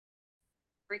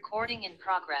Recording in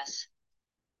progress.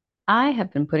 I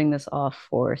have been putting this off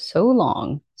for so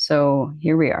long. So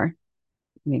here we are.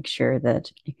 Make sure that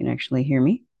you can actually hear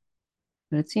me.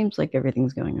 But it seems like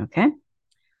everything's going okay.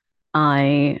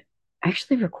 I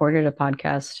actually recorded a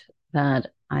podcast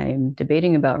that I'm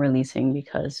debating about releasing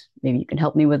because maybe you can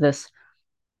help me with this.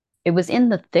 It was in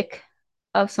the thick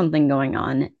of something going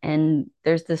on, and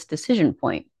there's this decision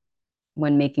point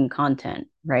when making content,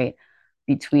 right?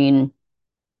 Between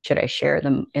should I share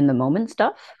them in the moment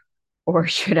stuff or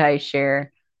should I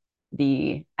share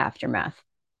the aftermath,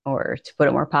 or to put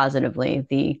it more positively,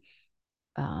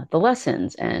 the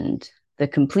lessons and the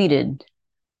completed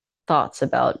thoughts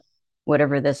about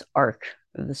whatever this arc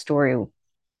of the story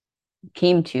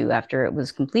came to after it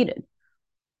was completed.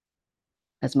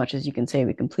 As much as you can say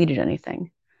we completed anything,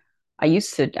 I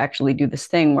used to actually do this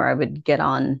thing where I would get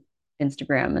on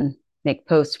Instagram and make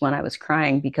posts when I was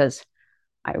crying because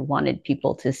I wanted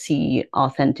people to see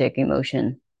authentic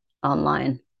emotion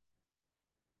online.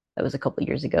 That was a couple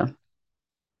years ago.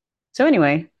 So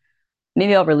anyway,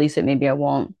 maybe I'll release it, maybe I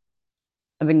won't.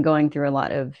 I've been going through a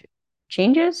lot of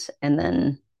changes, and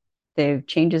then the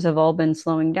changes have all been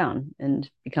slowing down and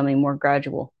becoming more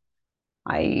gradual.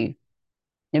 I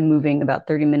am moving about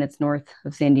 30 minutes north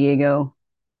of San Diego.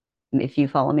 If you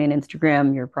follow me on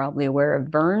Instagram, you're probably aware of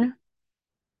Vern,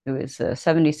 who is a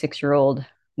 76-year-old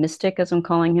mystic, as I'm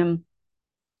calling him.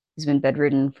 He's been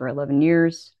bedridden for 11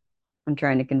 years. I'm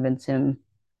trying to convince him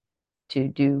to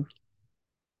do,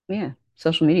 yeah,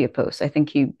 social media posts. I think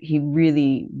he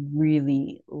really,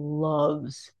 really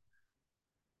loves,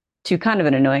 to kind of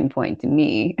an annoying point to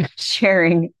me,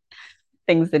 sharing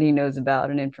things that he knows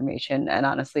about and information. And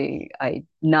honestly, I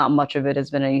not much of it has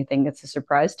been anything that's a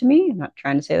surprise to me. I'm not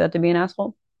trying to say that to be an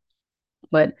asshole,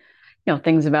 but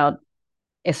things about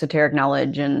esoteric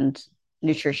knowledge and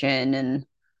nutrition and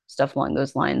stuff along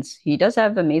those lines. He does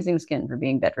have amazing skin for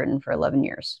being bedridden for 11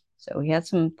 years. So he has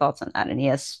some thoughts on that. And he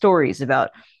has stories about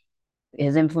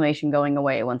his inflammation going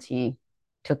away once he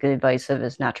took the advice of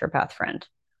his naturopath friend.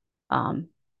 Um,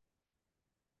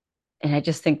 and I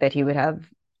just think that he would have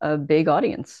a big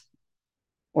audience,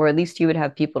 or at least he would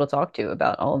have people to talk to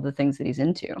about all of the things that he's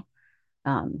into,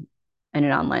 um, in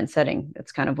an online setting.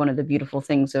 It's kind of one of the beautiful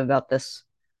things about this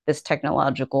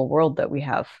technological world that we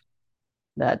have,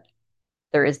 that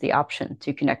there is the option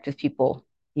to connect with people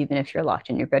even if you're locked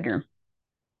in your bedroom.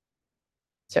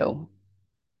 So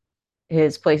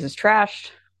his place is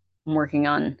trashed. I'm working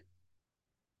on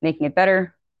making it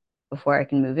better before I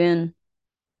can move in.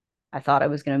 I thought I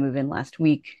was going to move in last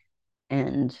week,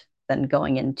 and then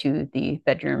going into the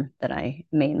bedroom that me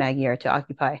and Maggie are to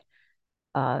occupy,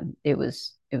 it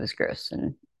was gross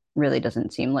and really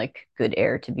doesn't seem like good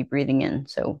air to be breathing in.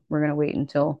 So we're gonna wait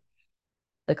until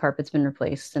the carpet's been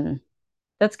replaced, and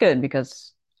that's good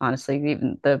because honestly,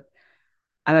 even the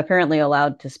I'm apparently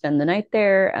allowed to spend the night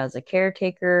there as a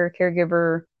caretaker,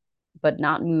 caregiver, but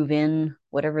not move in.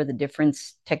 Whatever the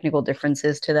technical difference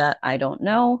is to that, I don't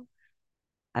know.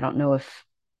 I don't know if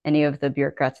any of the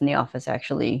bureaucrats in the office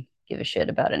actually give a shit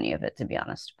about any of it, to be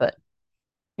honest. But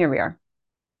here we are.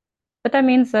 But that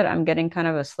means that I'm getting kind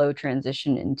of a slow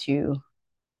transition into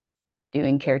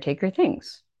doing caretaker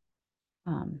things,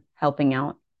 helping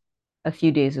out a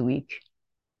few days a week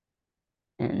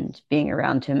and being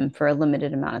around him for a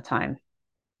limited amount of time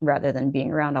rather than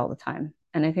being around all the time.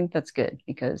 And I think that's good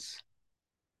because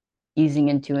easing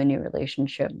into a new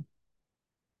relationship,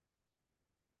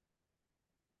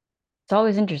 it's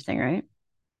always interesting, right?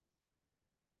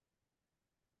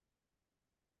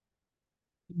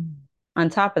 On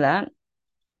top of that,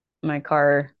 my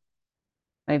car,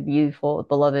 my beautiful,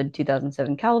 beloved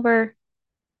 2007 Caliber,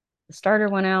 the starter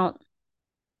went out.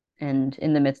 And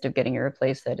in the midst of getting it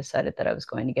replaced, I decided that I was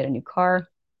going to get a new car.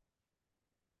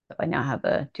 So I now have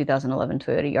a 2011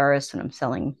 Toyota Yaris, and I'm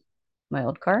selling my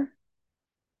old car.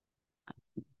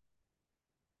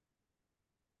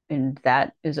 And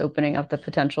that is opening up the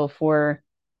potential for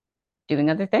doing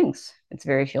other things. It's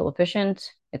very fuel efficient.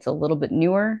 It's a little bit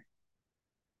newer.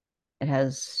 It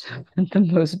has the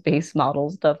most base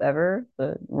model stuff ever,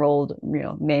 the rolled,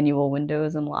 manual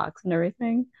windows and locks and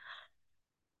everything.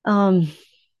 Um,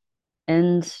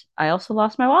 and I also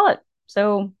lost my wallet.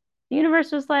 So the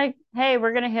universe was like, hey,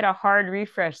 we're gonna hit a hard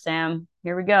refresh, Sam.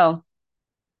 Here we go.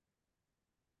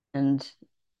 And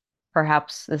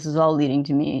perhaps this is all leading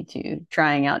to me to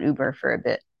trying out Uber for a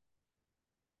bit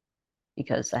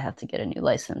because I have to get a new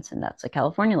license, and that's a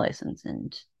California license.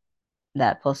 And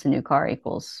that plus a new car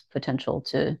equals potential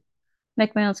to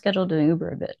make my own schedule doing Uber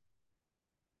a bit.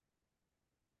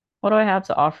 What do I have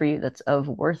to offer you that's of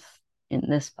worth in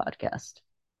this podcast?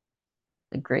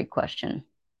 A great question.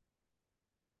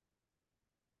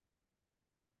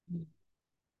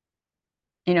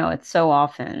 It's so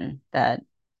often that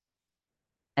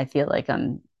I feel like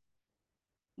I'm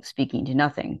speaking to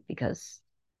nothing because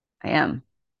I am.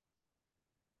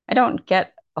 I don't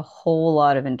get a whole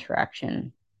lot of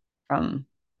interaction from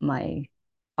my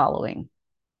following.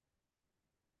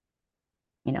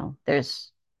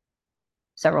 There's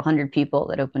several hundred people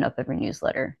that open up every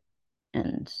newsletter,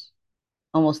 and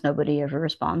almost nobody ever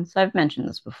responds. I've mentioned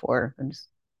this before. I'm just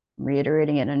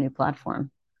reiterating it in a new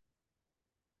platform.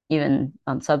 Even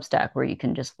on Substack, where you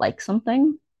can just like something,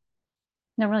 you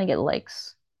don't really get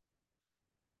likes.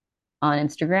 On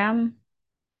Instagram,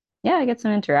 yeah, I get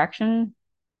some interaction.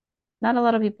 Not a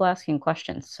lot of people asking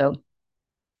questions. So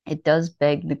it does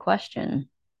beg the question,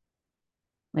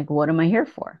 like, what am I here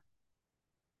for?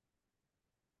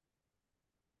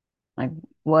 Like,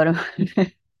 what am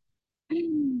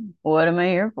what am I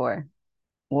here for?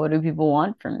 What do people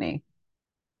want from me?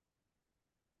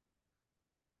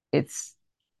 It's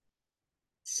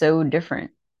so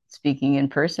different speaking in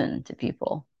person to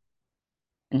people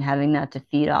and having that to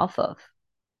feed off of.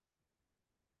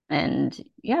 And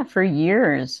yeah, for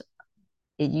years,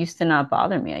 it used to not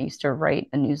bother me. I used to write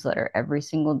a newsletter every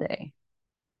single day.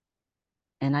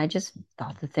 And I just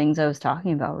thought the things I was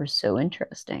talking about were so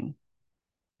interesting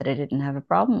that I didn't have a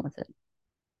problem with it,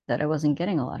 that I wasn't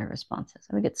getting a lot of responses.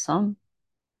 I would get some.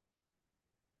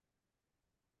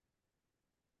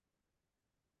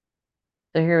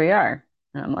 So here we are.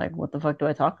 And I'm like, what the fuck do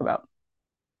I talk about?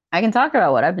 I can talk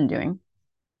about what I've been doing.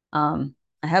 I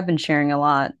have been sharing a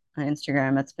lot on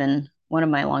Instagram. It's been one of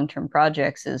my long-term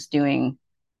projects is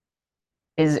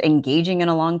engaging in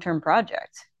a long-term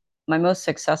project. My most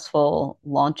successful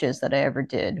launches that I ever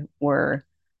did were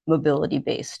mobility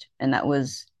based, and that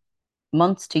was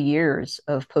months to years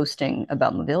of posting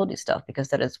about mobility stuff because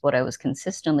that is what I was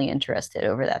consistently interested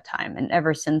over that time. And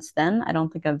ever since then, I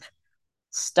don't think I've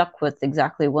stuck with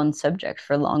exactly one subject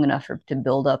for long enough to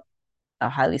build up a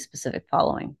highly specific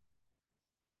following.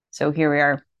 So here we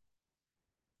are.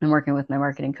 I'm working with my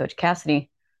marketing coach, Cassidy,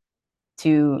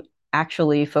 to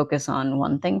actually focus on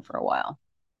one thing for a while.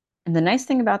 And the nice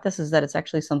thing about this is that it's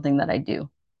actually something that I do.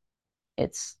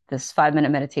 It's this 5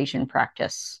 minute meditation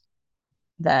practice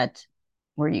that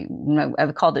where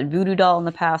I've called it voodoo doll in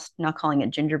the past, not calling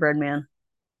it gingerbread man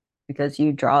because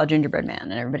you draw a gingerbread man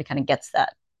and everybody kind of gets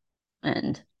that.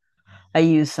 And I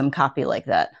use some copy like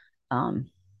that um,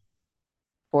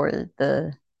 for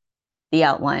the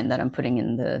outline that I'm putting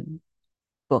in the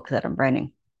book that I'm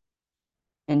writing.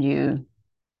 And you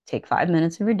take 5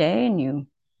 minutes every day and you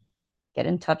get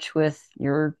in touch with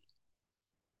your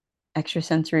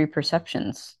extrasensory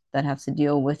perceptions that have to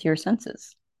deal with your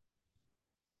senses.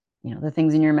 The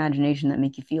things in your imagination that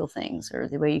make you feel things or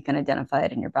the way you can identify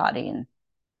it in your body. And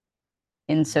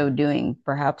in so doing,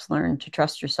 perhaps learn to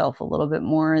trust yourself a little bit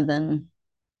more than,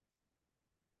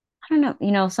 I don't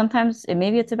know, sometimes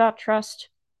maybe it's about trust.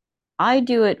 I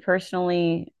do it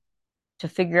personally to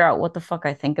figure out what the fuck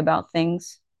I think about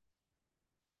things.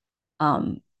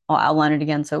 Um, I'll outline it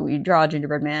again. So you draw a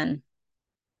gingerbread man,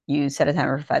 you set a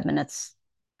timer for 5 minutes.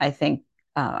 I think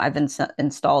I've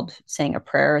installed saying a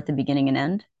prayer at the beginning and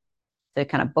end to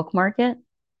kind of bookmark it.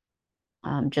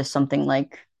 Just something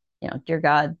like, dear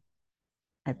God,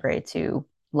 I pray to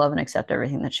love and accept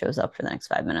everything that shows up for the next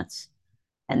 5 minutes.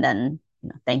 And then,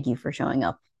 thank you for showing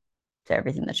up to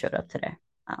everything that showed up today.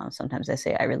 Sometimes I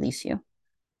say, I release you.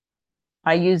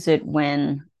 I use it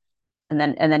and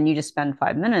then you just spend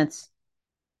 5 minutes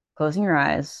closing your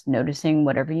eyes, noticing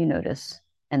whatever you notice,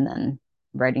 and then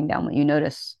writing down what you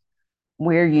notice,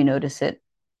 where you notice it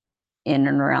in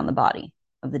and around the body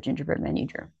of the gingerbread man you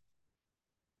drew.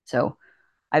 So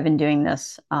I've been doing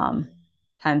this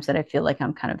times that I feel like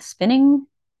I'm kind of spinning,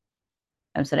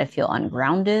 times that I feel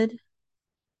ungrounded.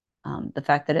 The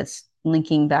fact that it's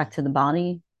linking back to the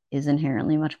body is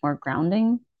inherently much more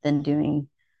grounding than doing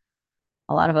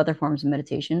a lot of other forms of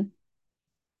meditation.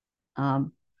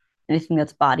 Um, Anything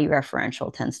that's body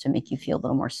referential tends to make you feel a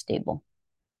little more stable,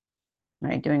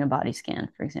 right? Doing a body scan,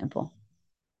 for example.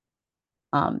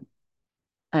 Um,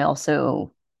 I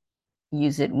also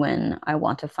use it when I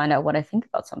want to find out what I think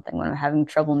about something, when I'm having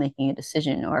trouble making a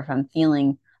decision, or if I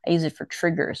use it for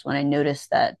triggers when I notice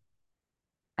that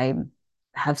I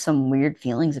have some weird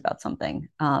feelings about something.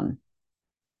 I'll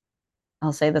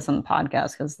say this on the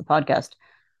podcast because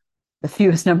the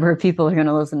fewest number of people are going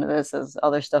to listen to this as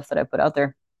other stuff that I put out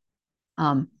there.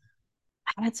 Um,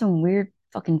 I had some weird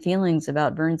fucking feelings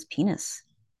about Vern's penis.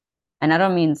 And I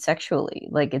don't mean sexually.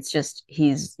 Like it's just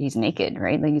he's naked,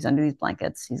 right? Like he's under these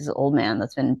blankets. He's an old man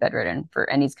that's been bedridden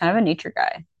and he's kind of a nature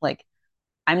guy. Like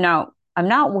I'm not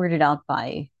weirded out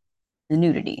by the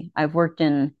nudity. I've worked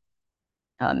in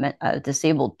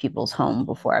disabled people's home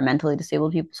before, a mentally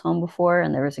disabled people's home before,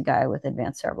 and there was a guy with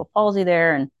advanced cerebral palsy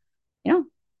there, and you know,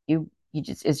 you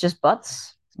just it's just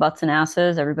butts and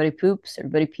asses. Everybody poops,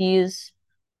 everybody pees.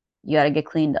 You got to get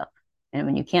cleaned up, and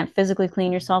when you can't physically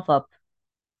clean yourself up,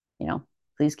 you know,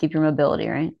 please keep your mobility,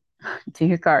 right? To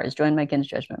your cars, join my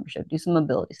Kinstretch membership, do some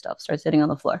mobility stuff, start sitting on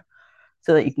the floor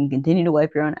so that you can continue to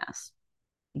wipe your own ass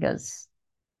because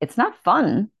it's not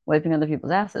fun wiping other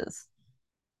people's asses,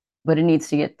 but it needs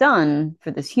to get done for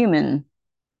this human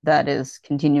that is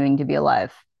continuing to be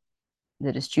alive,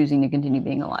 that is choosing to continue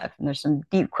being alive. And there's some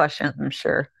deep questions, I'm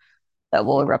sure, that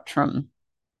will erupt from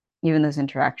even those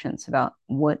interactions about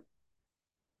what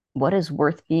is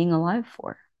worth being alive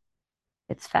for.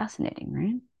 It's fascinating,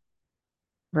 right?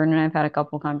 Vern and I have had a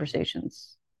couple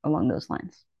conversations along those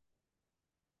lines.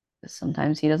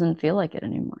 Sometimes he doesn't feel like it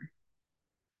anymore.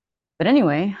 But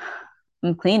anyway,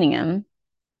 I'm cleaning him,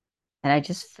 and I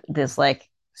just this like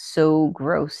so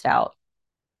grossed out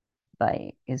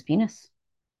by his penis,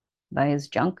 by his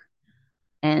junk.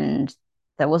 And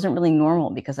that wasn't really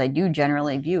normal because I do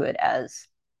generally view it as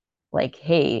like,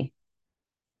 hey,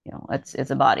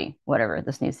 it's a body, whatever.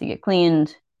 This needs to get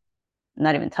cleaned. I'm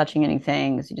not even touching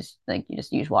anything. You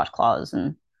just use washcloths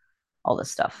and all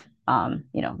this stuff.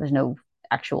 There's no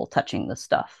actual touching the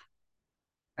stuff,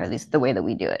 or at least the way that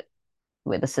we do it, the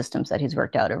way the systems that he's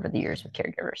worked out over the years with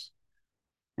caregivers.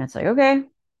 And it's like, okay,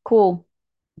 cool.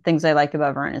 Things I like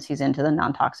about Vern is he's into the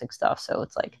non-toxic stuff. So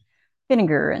it's like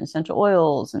vinegar and essential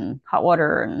oils and hot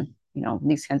water and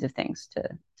these kinds of things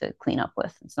to clean up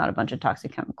with. It's not a bunch of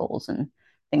toxic chemicals and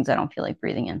things I don't feel like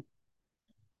breathing in.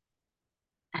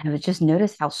 And I was just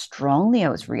noticed how strongly I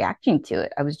was reacting to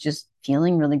it. I was just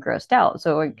feeling really grossed out.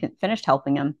 So I finished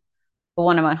helping him. But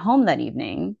when I went home that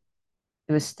evening,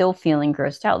 it was still feeling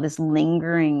grossed out, this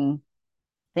lingering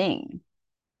thing.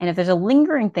 And if there's a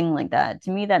lingering thing like that,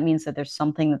 to me, that means that there's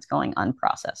something that's going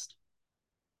unprocessed.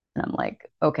 And I'm like,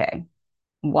 okay,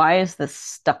 why is this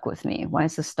stuck with me? Why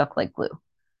is this stuck like glue?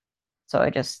 So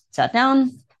I just sat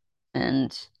down,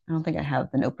 and I don't think I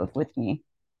have the notebook with me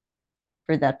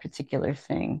for that particular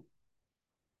thing.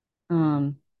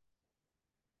 Um,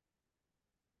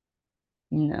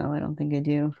 no, I don't think I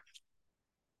do.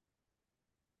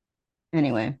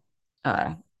 Anyway,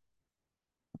 uh,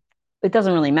 it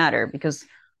doesn't really matter because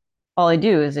all I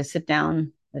do is I sit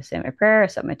down, I say my prayer, I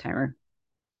set my timer,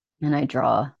 and I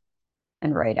draw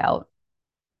and write out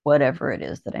whatever it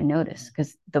is that I notice.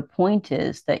 Because the point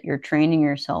is that you're training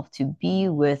yourself to be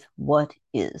with what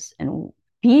is. And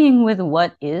being with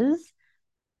what is,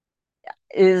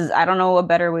 I don't know a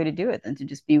better way to do it than to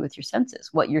just be with your senses,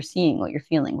 what you're seeing, what you're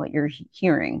feeling, what you're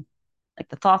hearing, like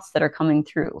the thoughts that are coming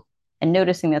through, and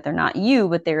noticing that they're not you,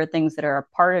 but they are things that are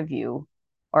a part of you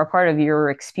or a part of your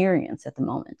experience at the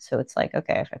moment. So it's like,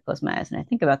 okay, if I close my eyes and I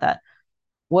think about that,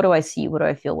 what do I see? What do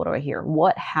I feel? What do I hear?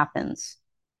 What happens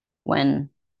when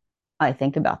I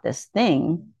think about this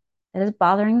thing that is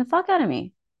bothering the fuck out of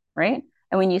me, right?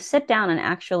 And when you sit down and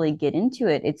actually get into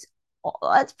it, it's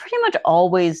pretty much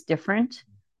always different.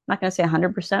 I'm not going to say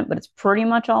 100%, but it's pretty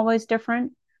much always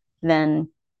different than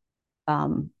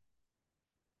um,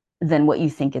 than what you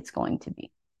think it's going to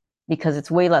be because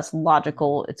it's way less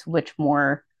logical. It's much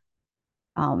more,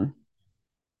 um,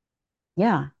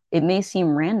 yeah, it may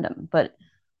seem random, but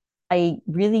I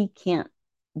really can't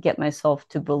get myself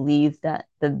to believe that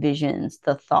the visions,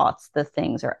 the thoughts, the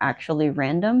things are actually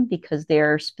random because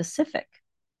they're specific.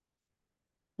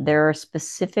 There are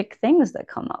specific things that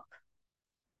come up.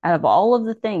 Out of all of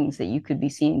the things that you could be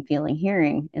seeing, feeling,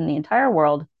 hearing in the entire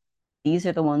world, these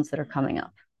are the ones that are coming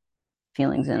up.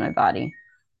 Feelings in my body,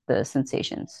 the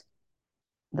sensations,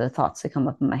 the thoughts that come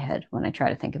up in my head when I try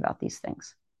to think about these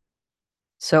things.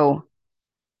 So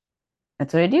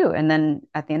that's what I do. And then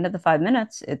at the end of the 5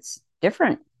 minutes, it's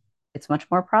different. It's much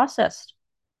more processed.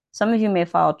 Some of you may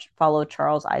follow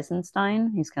Charles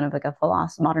Eisenstein. He's kind of like a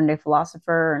modern day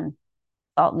philosopher and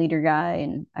thought leader guy,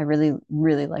 and I really,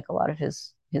 really like a lot of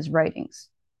his writings.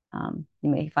 You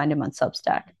may find him on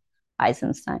Substack.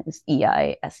 Eisenstein is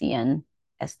Eisenstein.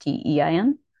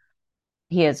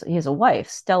 He has a wife,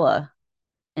 Stella,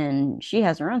 and she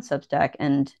has her own Substack,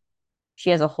 and she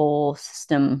has a whole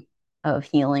system of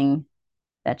healing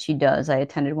that she does. I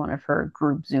attended one of her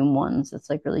group Zoom ones. It's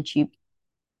like really cheap.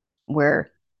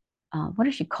 Where what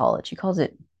does she call it? She calls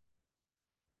it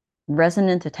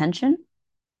resonant attention.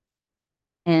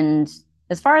 And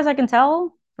as far as I can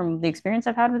tell from the experience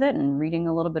I've had with it and reading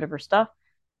a little bit of her stuff,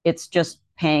 it's just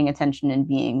paying attention and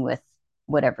being with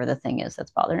whatever the thing is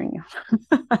that's bothering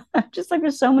you. Just like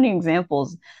there's so many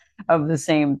examples of the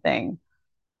same thing.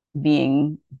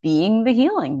 being the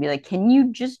healing. Be like, can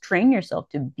you just train yourself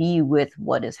to be with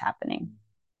what is happening?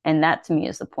 And that to me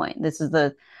is the point. This is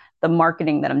the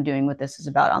marketing that I'm doing with this is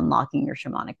about unlocking your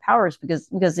shamanic powers because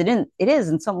it is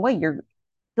in some way you're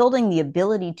building the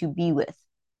ability to be with,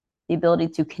 the ability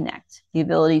to connect, the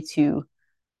ability to,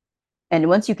 and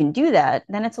once you can do that,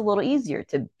 then it's a little easier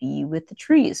to be with the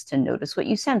trees, to notice what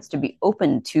you sense, to be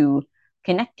open to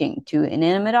connecting to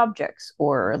inanimate objects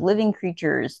or living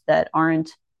creatures that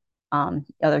aren't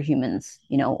other humans,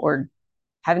 or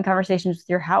having conversations with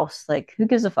your house. Like, who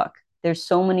gives a fuck? There's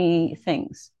so many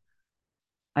things.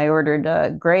 I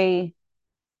ordered gray.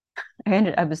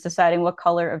 I was deciding what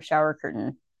color of shower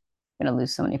curtain. I'm gonna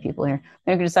lose so many people here.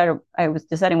 I was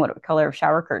deciding what color of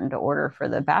shower curtain to order for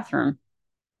the bathroom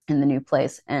in the new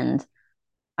place, and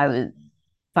I was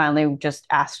finally just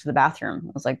asked the bathroom.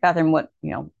 I was like, "Bathroom, what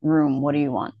room? What do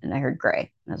you want?" And I heard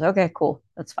gray. And I was like, "Okay, cool,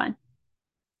 that's fine."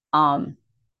 Um,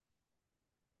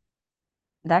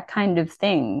 that kind of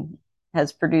thing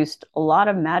has produced a lot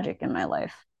of magic in my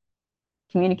life.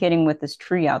 Communicating with this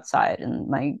tree outside in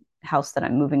my house that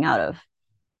I'm moving out of.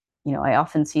 I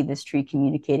often see this tree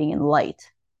communicating in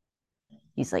light.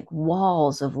 These like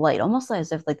walls of light, almost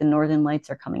as if like the northern lights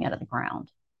are coming out of the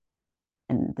ground.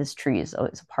 And this tree is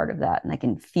always a part of that. And I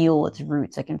can feel its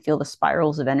roots. I can feel the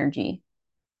spirals of energy.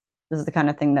 This is the kind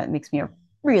of thing that makes me a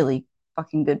really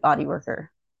fucking good body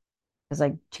worker because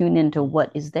I tune into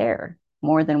what is there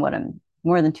more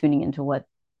than tuning into what,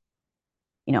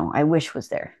 I wish was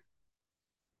there.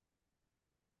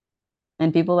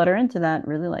 And people that are into that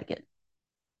really like it.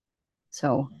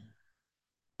 So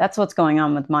that's what's going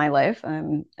on with my life.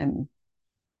 I'm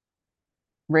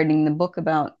writing the book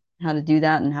about how to do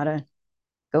that and how to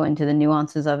go into the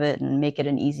nuances of it and make it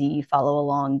an easy follow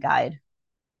along guide.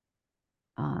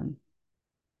 Um,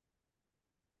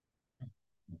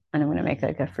 and I'm going to make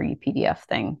like a free PDF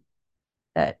thing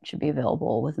that should be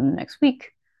available within the next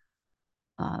week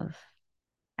of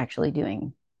actually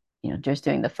doing, just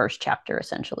doing the first chapter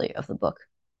essentially of the book,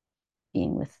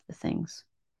 being with the things.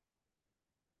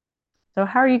 So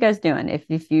how are you guys doing?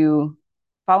 If you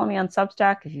follow me on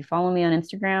Substack, if you follow me on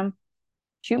Instagram,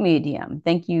 shoot me a DM.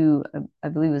 Thank you. I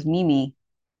believe it was Mimi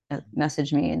that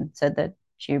messaged me and said that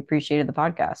she appreciated the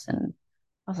podcast. And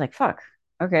I was like, fuck,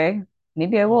 okay,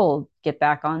 maybe I will get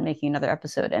back on making another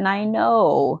episode. And I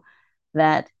know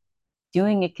that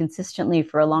doing it consistently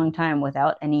for a long time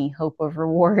without any hope of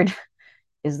reward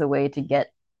is the way to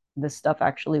get this stuff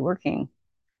actually working.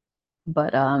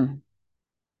 But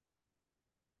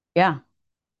yeah,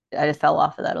 I just fell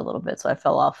off of that a little bit. So I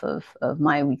fell off of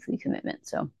my weekly commitment.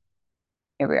 So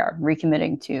here we are,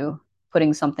 recommitting to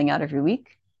putting something out every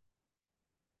week.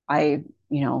 I,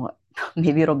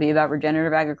 maybe it'll be about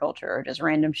regenerative agriculture or just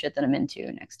random shit that I'm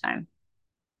into next time.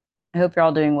 I hope you're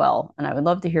all doing well, and I would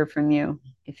love to hear from you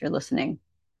if you're listening.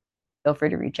 Feel free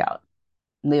to reach out,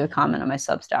 leave a comment on my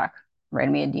Substack, write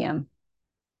me a DM.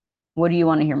 What do you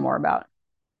want to hear more about?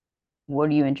 What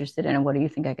are you interested in, and what do you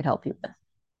think I could help you with?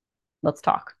 Let's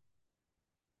talk.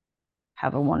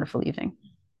 Have a wonderful evening.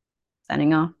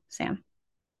 Signing off, Sam.